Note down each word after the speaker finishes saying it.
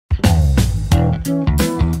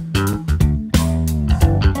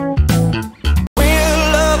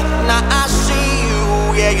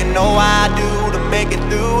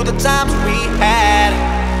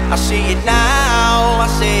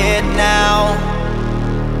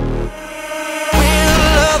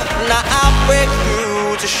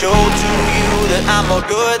show to you that I'm more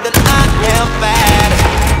good than I am bad.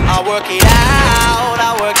 I'll work it out,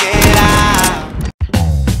 I'll work it out.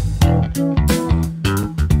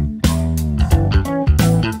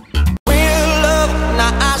 Real love,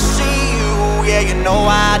 now I see you, yeah, you know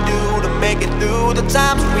I do, to make it through the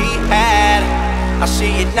times we had. I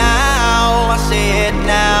see it now, I see it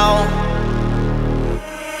now.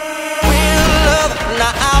 Real love, now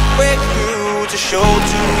I break through to show to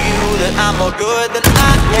you that I'm more good than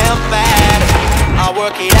I am bad. I'll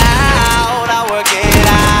work it out, I'll work it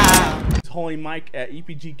out. It's Holy Mike at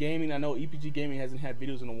EPG Gaming. I know EPG Gaming hasn't had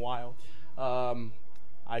videos in a while.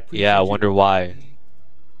 I appreciate I wonder why.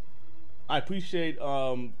 I appreciate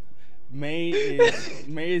May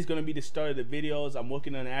is going to be the start of the videos. I'm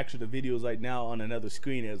working on the videos right now on another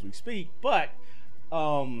screen as we speak, but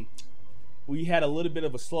we had a little bit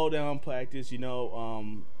of a slowdown practice. You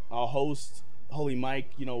know, our host Holy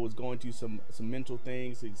Mike, you know, was going through some mental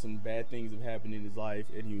things, some bad things have happened in his life,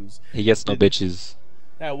 and he gets no bitches.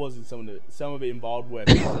 That wasn't some of it involved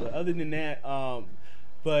weapons. But other than that,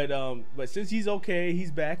 but since he's okay,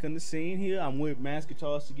 he's back on the scene here. I'm with Mass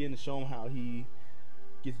Guitarist again to show him how he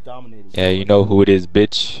gets dominated. Yeah, you know who it is,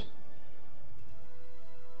 bitch.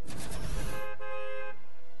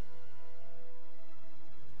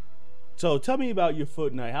 So tell me about your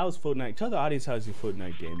Fortnite. How's Fortnite? Tell the audience how's your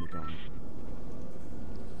Fortnite game going.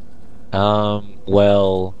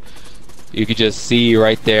 Well, you can just see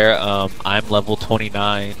right there. I'm level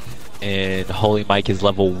 29, and Holy Mike is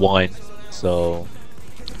level 1. So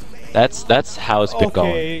that's how it's been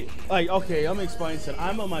going. Okay, I'm explaining something.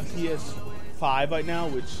 I'm on my PS5 right now,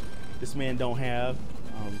 which this man don't have.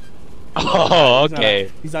 Oh,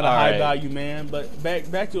 okay. He's not a high value man, but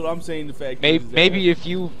back to what I'm saying. The fact maybe if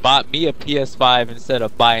you bought me a PS5 instead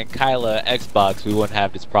of buying Kyla an Xbox, we wouldn't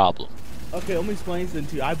have this problem. Okay, let me explain something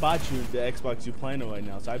to you. I bought you the Xbox you're playing on right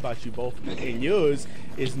now, so I bought you both, and yours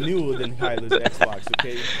is newer than Kyla's Xbox.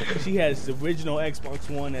 Okay, she has the original Xbox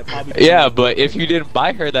One that probably. Yeah, but if you didn't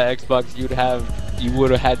buy her that Xbox, you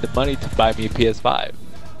would have had the money to buy me a PS5.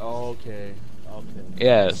 Okay.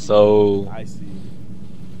 Yeah, so. I see.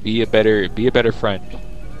 Be a better friend.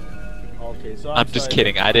 Okay, so I'm just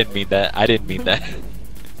kidding. I didn't mean that.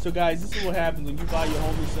 So guys, this is what happens when you buy your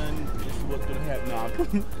homie son. This is what's gonna happen. No,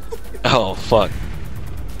 oh fuck!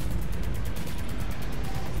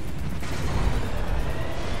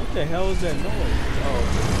 What the hell is that noise?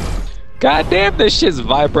 Oh. God damn, this shit's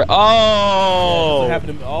vibrant. Oh. Yeah, what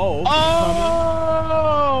happened to me? Oh.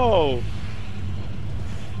 Oh.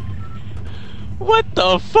 What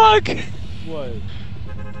the fuck? What?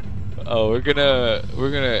 Oh, we're gonna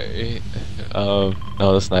no,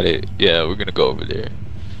 that's not it. Yeah, we're gonna go over there.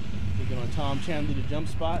 We're gonna Tom Chandler the jump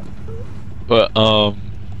spot. But I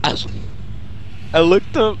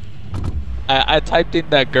looked up, I typed in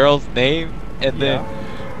that girl's name, and then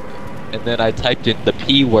I typed in the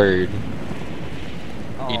P word.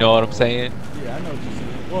 You know what I'm saying? Yeah, I know what you're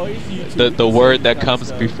saying. Well, it's YouTube. The word that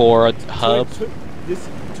comes before a hub.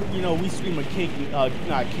 You know, we stream a kink, not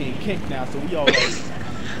kink now, so we already.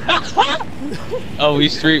 Oh, we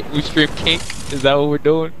stream kink? Is that what we're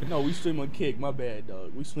doing? No, we stream on Kick. My bad,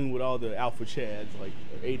 dog. We stream with all the alpha chads like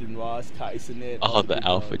Aiden Ross, Tyson, Ed. All the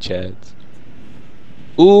alpha chads.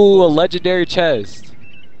 Ooh, a legendary chest.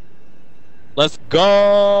 Let's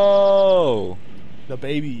go. The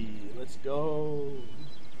baby. Let's go.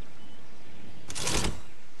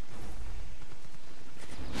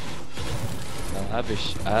 I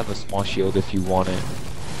have a small shield if you want it.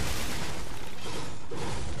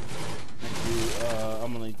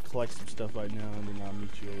 I'm gonna collect some stuff right now, and then I'll meet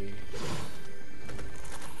you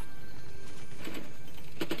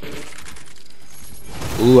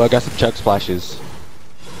over. Ooh, I got some chug splashes.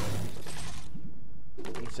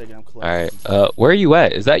 1 second, I'm collecting. Alright, where are you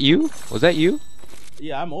at? Is that you? Was that you?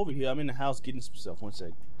 Yeah, I'm over here. I'm in the house getting some stuff. 1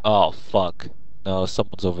 second. Oh, fuck. No,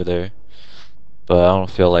 someone's over there. But I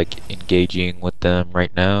don't feel like engaging with them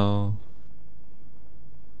right now.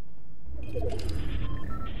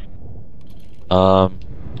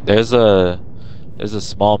 There's a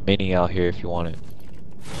small mini out here if you want it.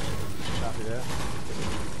 Copy that.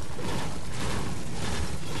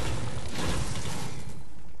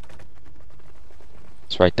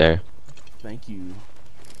 It's right there. Thank you,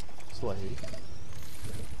 Slave.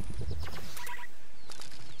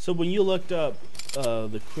 So when you looked up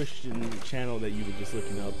the Christian channel that you were just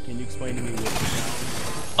looking up, can you explain to me what the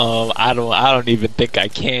channel is? I don't even think I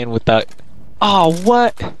can without. Oh,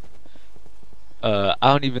 what? I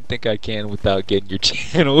don't even think I can without getting your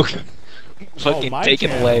channel fucking taken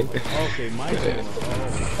channel. away. Okay, my channel.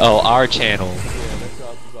 Oh, our channel. Yeah, that's what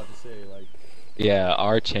I was about to say. Like. Yeah,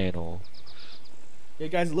 our channel. Yeah,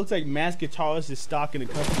 guys, it looks like Mass Guitarist is stock in the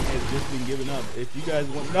company has just been given up. If you guys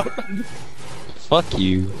want to know. Fuck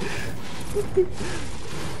you.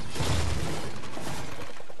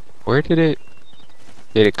 Where did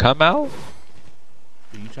it come out?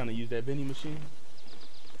 Are you trying to use that vending machine?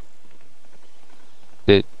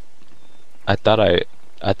 I thought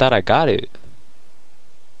I got it.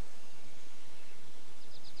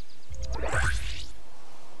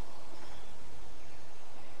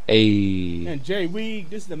 Hey. And Jay Weeg,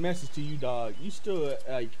 this is a message to you, dog. You still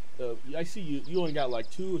like I see you only got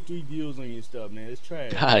like 2 or 3 views on your stuff, man. It's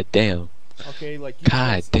trash. God damn. Okay, like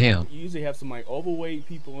God damn. You usually have some like overweight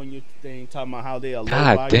people on your thing talking about how they are low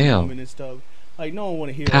God body damn. women and stuff. Like no one want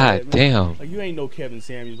to hear God that, man. damn. Like you ain't no Kevin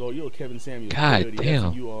Samuels, bro. You're a Kevin Samuels. God 30. damn. That's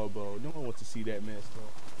what you are, bro. No one wants to see that mess, bro.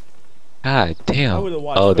 God I damn. would have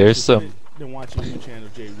watched Oh, there's some than watching your channel,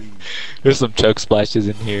 Jay Reed. there's some choke splashes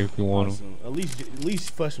in here if you want them. Awesome. At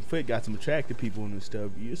least Flesh and Fit got some attractive people in this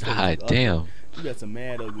stuff. Your stuff God is ugly. damn. You got some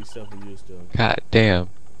mad ugly stuff in your stuff. God damn.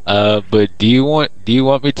 But do you want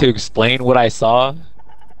me to explain what I saw?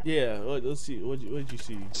 Yeah, let's see. What did you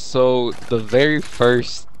see? So the very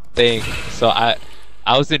first thing, so I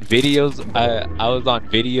was in videos. I was on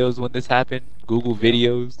videos when this happened. Google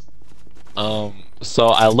videos. So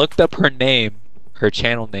I looked up her name, her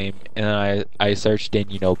channel name, and I searched in,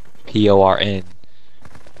 PORN.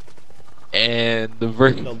 And the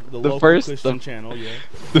local first Christian channel, yeah.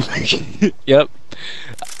 Yep.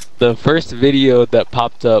 The first video that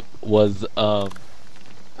popped up was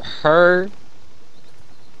her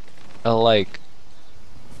like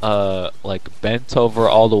bent over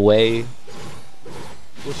all the way,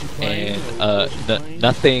 Was she playing? and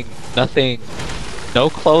nothing, no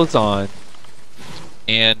clothes on,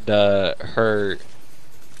 and her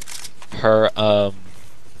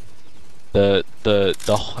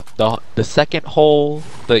the second hole,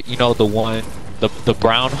 the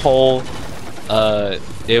brown hole,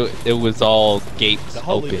 it was all gaped The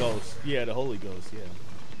Holy open. Ghost. Yeah, the Holy Ghost, yeah.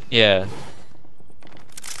 Yeah.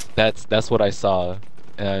 That's what I saw,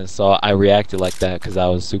 and so I reacted like that because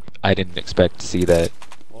I didn't expect to see that.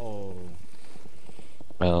 Oh.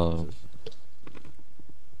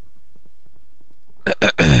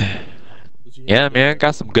 Yeah, man,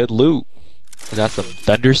 got some good loot. I got some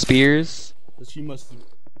thunder spears. She must.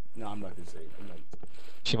 No, I'm not gonna say it.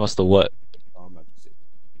 She must have what? No, I'm not gonna say it.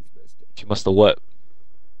 It's messed up. She must have what?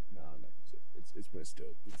 No, I'm not gonna say it. It's messed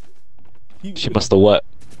up. She must have what?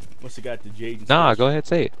 Must have got the Jaden. Nah, go ahead,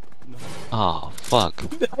 say it. No. Oh, fuck.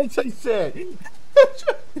 I just said.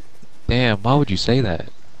 Damn, why would you say that?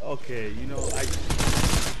 Okay,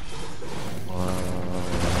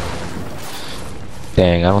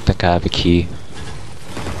 Dang, I don't think I have a key.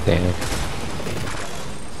 Damn.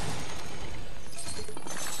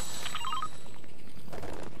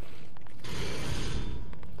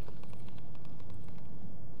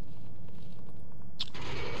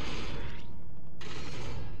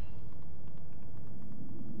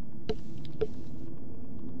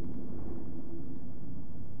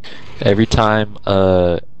 Every time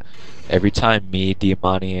me,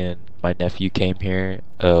 Diamani, and my nephew came here,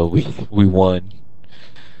 we won.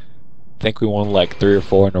 I think we won like 3 or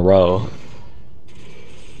 4 in a row.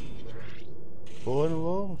 4 in a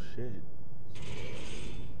row? Shit.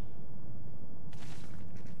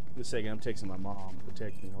 Just a second, I'm texting my mom to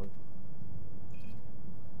text me.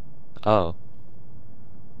 Oh.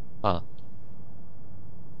 Huh.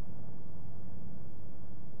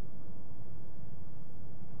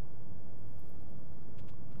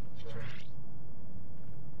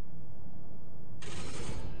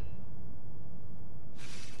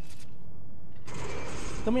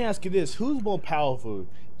 Let me ask you this: who's more powerful,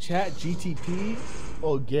 Chat GTP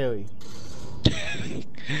or Gary?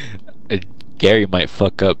 Gary might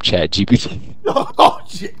fuck up Chat GPT. Oh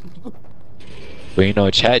shit!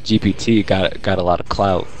 But Chat GPT got a lot of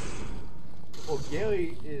clout. Well,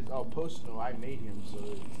 Gary is personal. I made him, so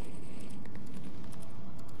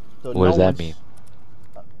What does that mean?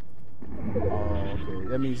 Oh, okay.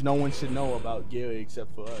 That means no one should know about Gary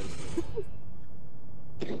except for us.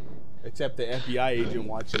 Except the FBI agent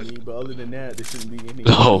watching me, but other than that, there shouldn't be any.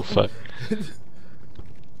 Oh fuck.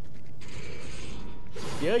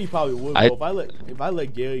 Gary probably would. Bro. If I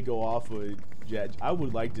let Gary go off with Jet, I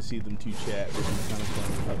would like to see them two chat. Which is kind of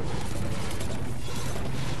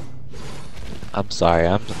fun. I'm sorry.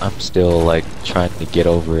 I'm still like trying to get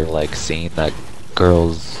over like seeing that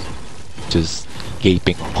girl's just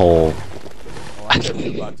gaping hole. Oh, I thought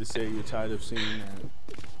you were about to say you're tired of seeing that.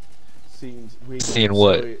 Seeing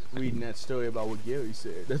what? Reading that story about what Gary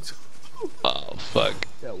said. That's. Oh fuck.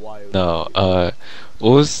 That wild. No. It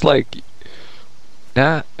was like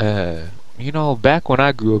not. You know, back when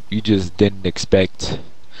I grew up, you just didn't expect,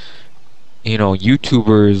 you know,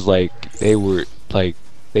 YouTubers like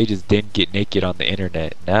they just didn't get naked on the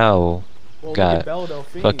internet. Now, Well, look at got Belle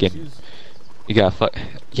Delphine. fucking you got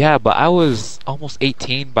yeah, but I was almost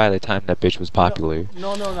 18 by the time that bitch was No, popular.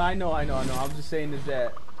 no. I know. I'm just saying is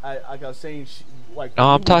that like I was saying, like No,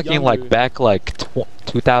 when I'm you were talking like younger. back like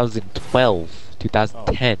 2012, Oh,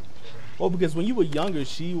 2010. well, because when you were younger,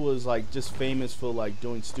 she was like just famous for like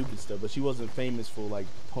doing stupid stuff, but she wasn't famous for like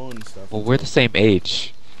porn stuff Well, we're until the same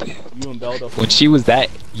age. you and Belle When Delphine. she was that,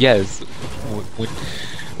 yes,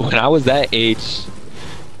 when I was that age,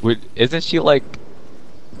 isn't she like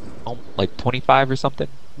 25 or something?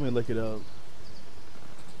 Let me look it up.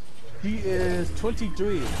 He is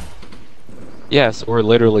 23. Yes, we're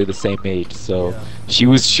literally the same age. So Yeah. she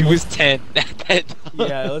was 10 at that time.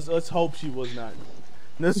 Yeah. Let's hope she was not.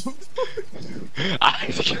 This-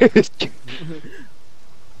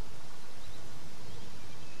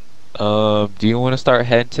 Do you want to start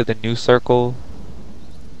heading to the new circle?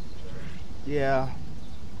 yeah.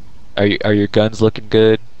 Are your guns looking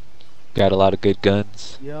good? Got a lot of good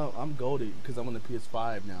guns. Yeah. I'm golded because I'm on the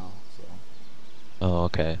PS5 now. So. Oh,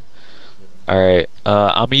 okay. All right.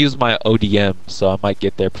 I'm gonna use my ODM, so I might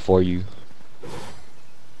get there before you.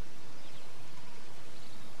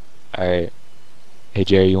 All right. Hey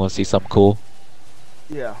Jerry, you want to see something cool?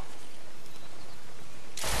 Yeah.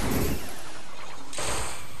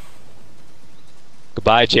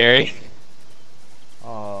 Goodbye, Jerry.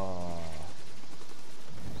 Oh.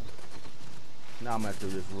 Now I'm after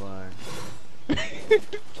this run.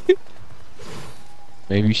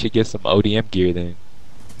 Maybe you should get some ODM gear then.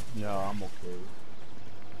 No, I'm okay.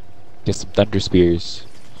 Get some Thunder Spears.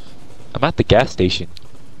 I'm at the gas station.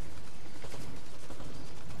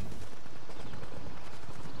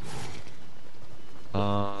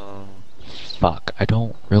 Fuck. I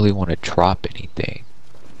don't really want to drop anything.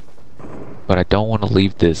 But I don't want to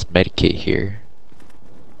leave this medkit here.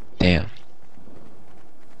 Damn.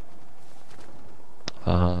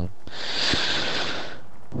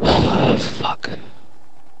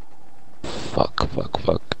 Fuck.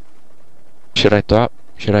 Fuck. Should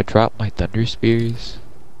I drop my Thunder Spears?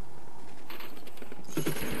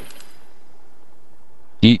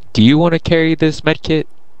 Do you want to carry this medkit?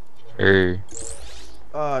 Or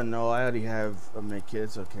No, I already have a med kit.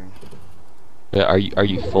 It's okay. are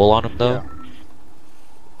you full on them though? Yeah.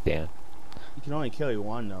 Damn. You can only carry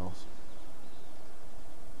one though.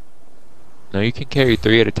 No, you can carry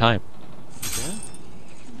 3 at a time. Okay.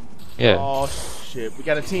 Yeah. Oh shit, we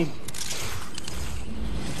got a team.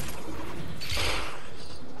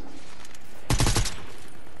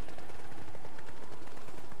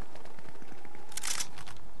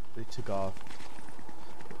 They took off.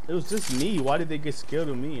 It was just me. Why did they get scared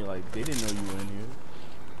of me? Like they didn't know you were in here.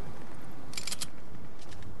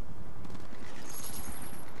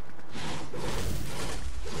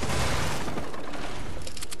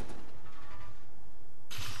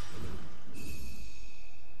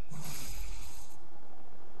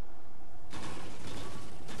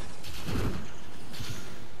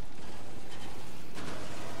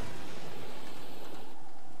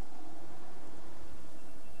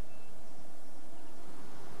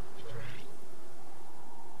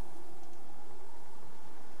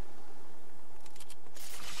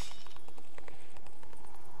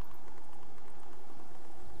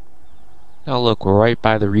 Now look, we're right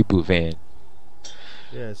by the reboot van.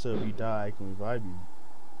 Yeah, so if you die, I can revive you.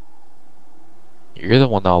 You're the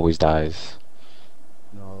one that always dies.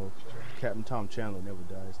 No, Captain Tom Chandler never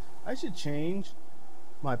dies. I should change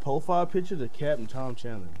my profile picture to Captain Tom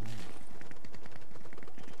Chandler.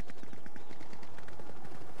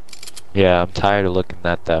 Yeah, I'm tired of looking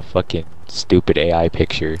at that fucking stupid AI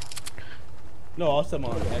picture. No, I'll set my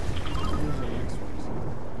actually.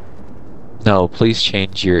 No, please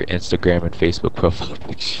change your Instagram and Facebook profile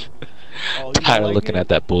picture. Oh, you Tired don't of like looking it? at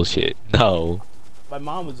that bullshit. No. My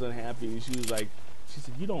mom was unhappy and she was like, she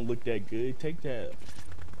said, "You don't look that good. Take that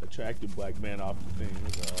attractive black man off the thing." I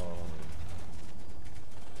was like, oh.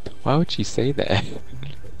 Why would she say that?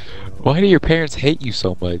 Why do your parents hate you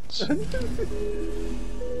so much? No,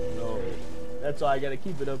 that's why I gotta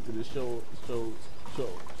keep it up to the show.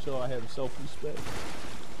 I have self-respect.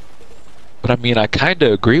 But I mean, I kind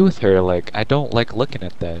of agree with her. Like, I don't like looking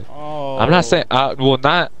at that. Oh. I'm not saying, I'm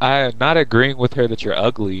not agreeing with her that you're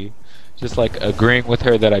ugly. Just like agreeing with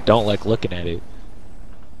her that I don't like looking at it.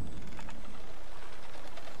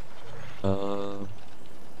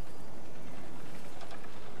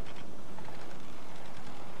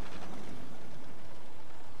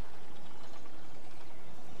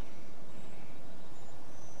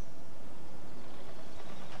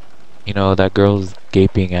 you know, that girl's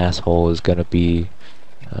gaping asshole is gonna be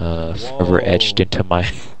forever etched into my.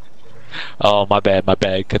 Oh, my bad, my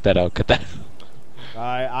bad. Cut that out. Cut that.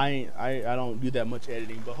 I don't do that much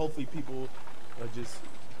editing, but hopefully people are just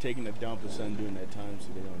taking a dump or something during that time, so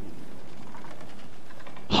they don't.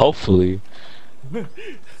 Hopefully.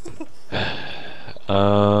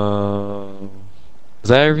 Is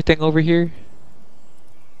that everything over here?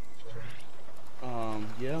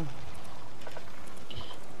 Yeah.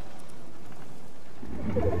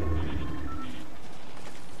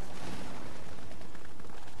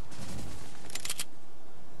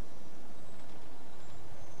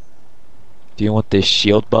 Do you want this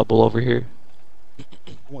shield bubble over here? I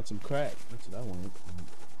want some crack. That's what I want.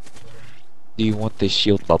 Do you want this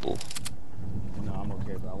shield bubble? No, I'm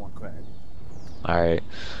okay, but I want crack. Alright.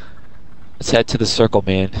 Let's head to the circle,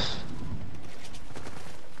 man.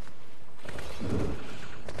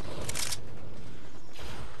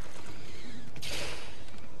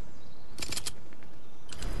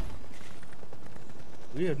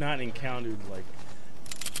 We have not encountered, like,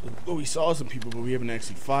 well, we saw some people, but we haven't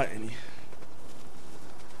actually fought any.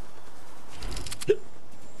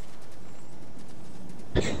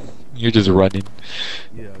 You're just running.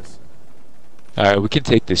 Yes. Alright, we can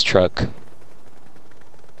take this truck.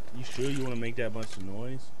 You sure you want to make that bunch of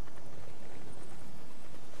noise?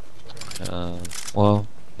 Well,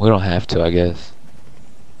 we don't have to, I guess.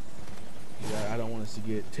 Yeah, I don't want us to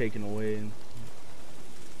get taken away and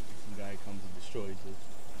some guy comes and destroys us.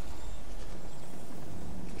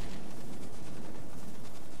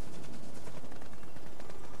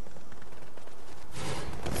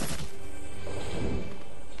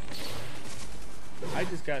 I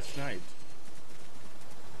just got sniped.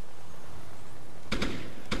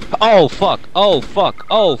 Oh fuck! Oh fuck!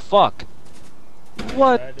 Oh fuck!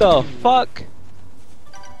 What the fuck?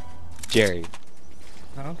 Jerry.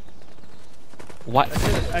 Huh? What?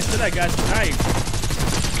 I said I got sniped.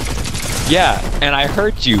 Yeah, and I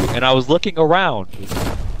heard you, and I was looking around.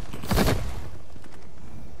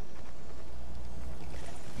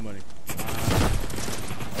 Money.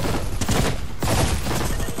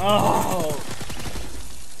 Oh!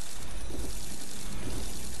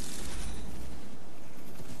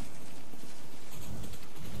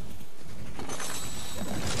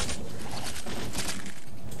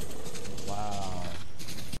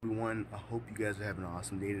 Everyone, I hope you guys are having an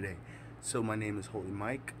awesome day today. So my name is Holy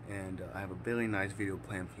Mike, and I have a very nice video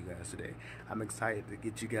planned for you guys today. I'm excited to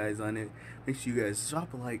get you guys on it. Make sure you guys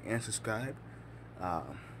drop a like and subscribe.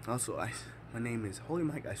 Also, my name is Holy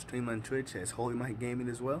Mike. I stream on Twitch as Holy Mike Gaming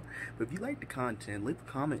as well. But if you like the content, leave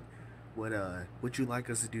a comment what you'd like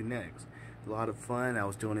us to do next. A lot of fun. I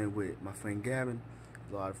was doing it with my friend Gavin.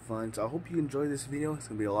 A lot of fun. So I hope you enjoy this video. It's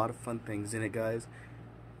gonna be a lot of fun things in it, guys.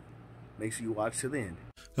 Make sure you watch till the end.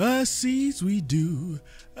 Us seeds we do,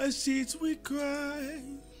 us seeds we cry.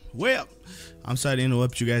 Well, I'm sorry to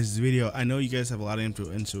interrupt you guys' video. I know you guys have a lot of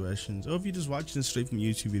interactions, or if you're just watching this straight from a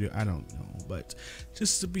YouTube video, I don't know. But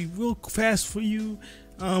just to be real fast for you,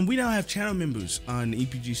 we now have channel members on the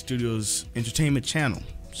EPG Studios Entertainment channel.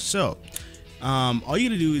 So, all you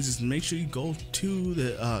gotta do is just make sure you go to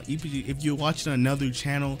the EPG. If you're watching another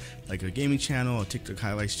channel, like a gaming channel, a TikTok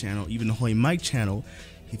highlights channel, even the Holy Mike channel,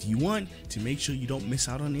 if you want to make sure you don't miss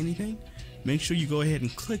out on anything, make sure you go ahead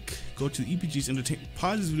and go to the EPG's Entertainment,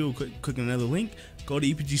 pause this video, click on another link, go to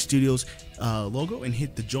EPG Studios logo and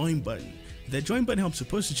hit the join button. That join button helps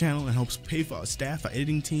support the channel and helps pay for our staff, our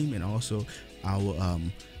editing team, and also our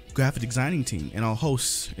graphic designing team and our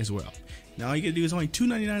hosts as well. Now all you gotta do is only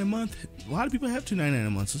 $2.99 a month. A lot of people have $2.99 a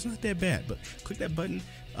month, so it's not that bad. But click that button,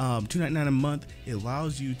 $2.99 a month. It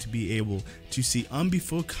allows you to be able to see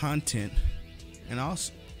unbefore content and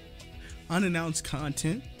also unannounced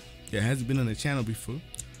content that hasn't been on the channel before.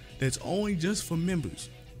 That's only just for members.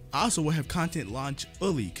 Also, we'll have content launch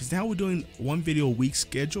early because now we're doing one video a week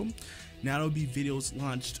schedule. Now there'll be videos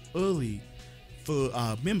launched early for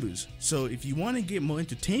members. So if you want to get more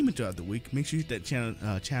entertainment throughout the week, make sure you hit that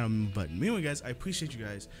channel member button. Anyway, guys, I appreciate you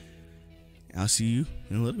guys. I'll see you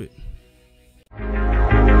in a little bit.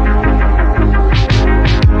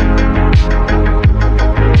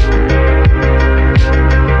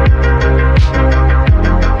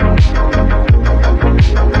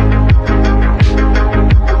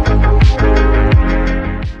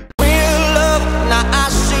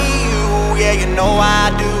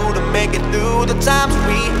 Times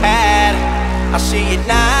we had, I see it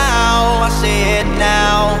now, I see it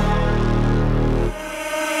now.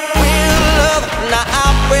 Real love, now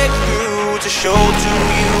I'll break through to show to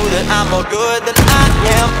you that I'm more good than I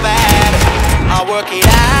am bad. I'll work it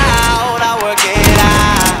out, I'll work it